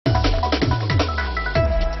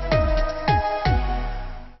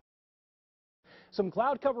Some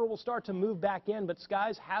cloud cover will start to move back in, but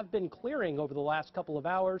skies have been clearing over the last couple of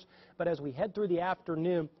hours. But as we head through the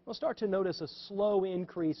afternoon, we'll start to notice a slow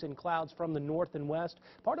increase in clouds from the north and west,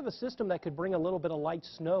 part of a system that could bring a little bit of light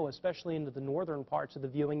snow, especially into the northern parts of the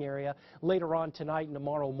viewing area later on tonight and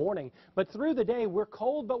tomorrow morning. But through the day, we're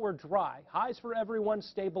cold, but we're dry. Highs for everyone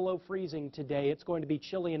stay below freezing today. It's going to be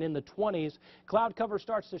chilly and in the 20s. Cloud cover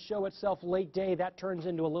starts to show itself late day. That turns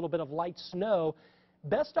into a little bit of light snow.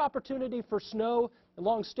 Best opportunity for snow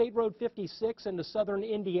along State Road 56 into southern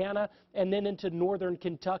Indiana and then into northern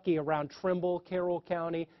Kentucky around Trimble, Carroll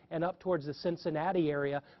County, and up towards the Cincinnati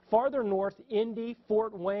area. Farther north, Indy,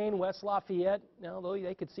 Fort Wayne, West Lafayette, although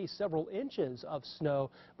they could see several inches of snow,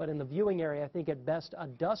 but in the viewing area, I think at best a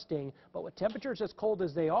dusting. But with temperatures as cold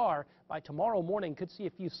as they are, by tomorrow morning could see a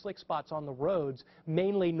few slick spots on the roads,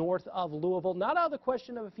 mainly north of Louisville. Not out of the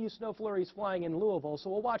question of a few snow flurries flying in Louisville, so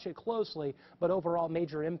we'll watch it closely, but overall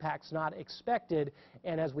major impacts not expected.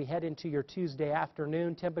 And as we head into your Tuesday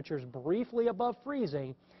afternoon, temperatures briefly above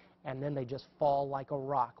freezing, and then they just fall like a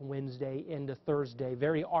rock Wednesday into Thursday.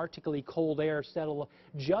 Very arctically cold air settle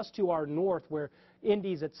just to our north, where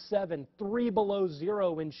Indy's at 7, 3 below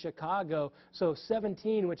 0 in Chicago. So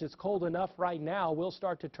 17, which is cold enough right now, will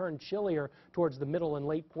start to turn chillier towards the middle and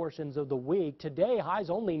late portions of the week. Today,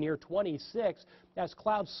 highs only near 26 as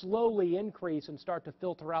clouds slowly increase and start to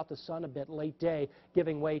filter out the sun a bit late day,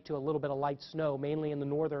 giving way to a little bit of light snow, mainly in the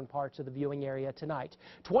northern parts of the viewing area tonight.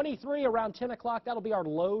 23 around 10 o'clock, that'll be our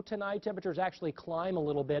low tonight. Temperatures actually climb a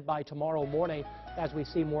little bit by tomorrow morning as we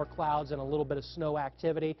see more clouds and a little bit of snow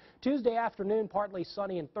activity. Tuesday afternoon, partly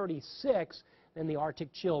sunny and 36. Then the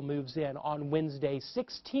Arctic chill moves in on Wednesday,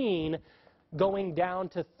 16, going down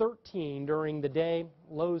to 13 during the day.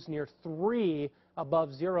 Lows near 3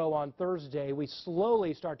 above 0 on Thursday. We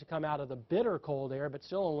slowly start to come out of the bitter cold air, but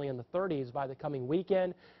still only in the 30s by the coming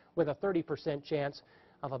weekend, with a 30% chance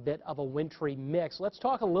of a bit of a wintry mix. Let's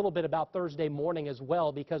talk a little bit about Thursday morning as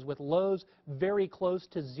well, because with lows very close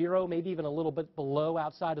to 0, maybe even a little bit below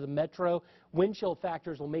outside of the metro, wind chill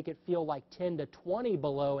factors will make it feel like 10 to 20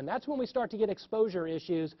 below, and that's when we start to get exposure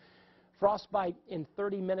issues. Frostbite in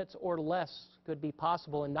 30 minutes or less could be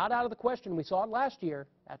possible, and not out of the question. We saw it last year.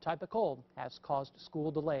 That type of cold has caused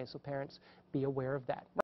school delays, so parents be aware of that.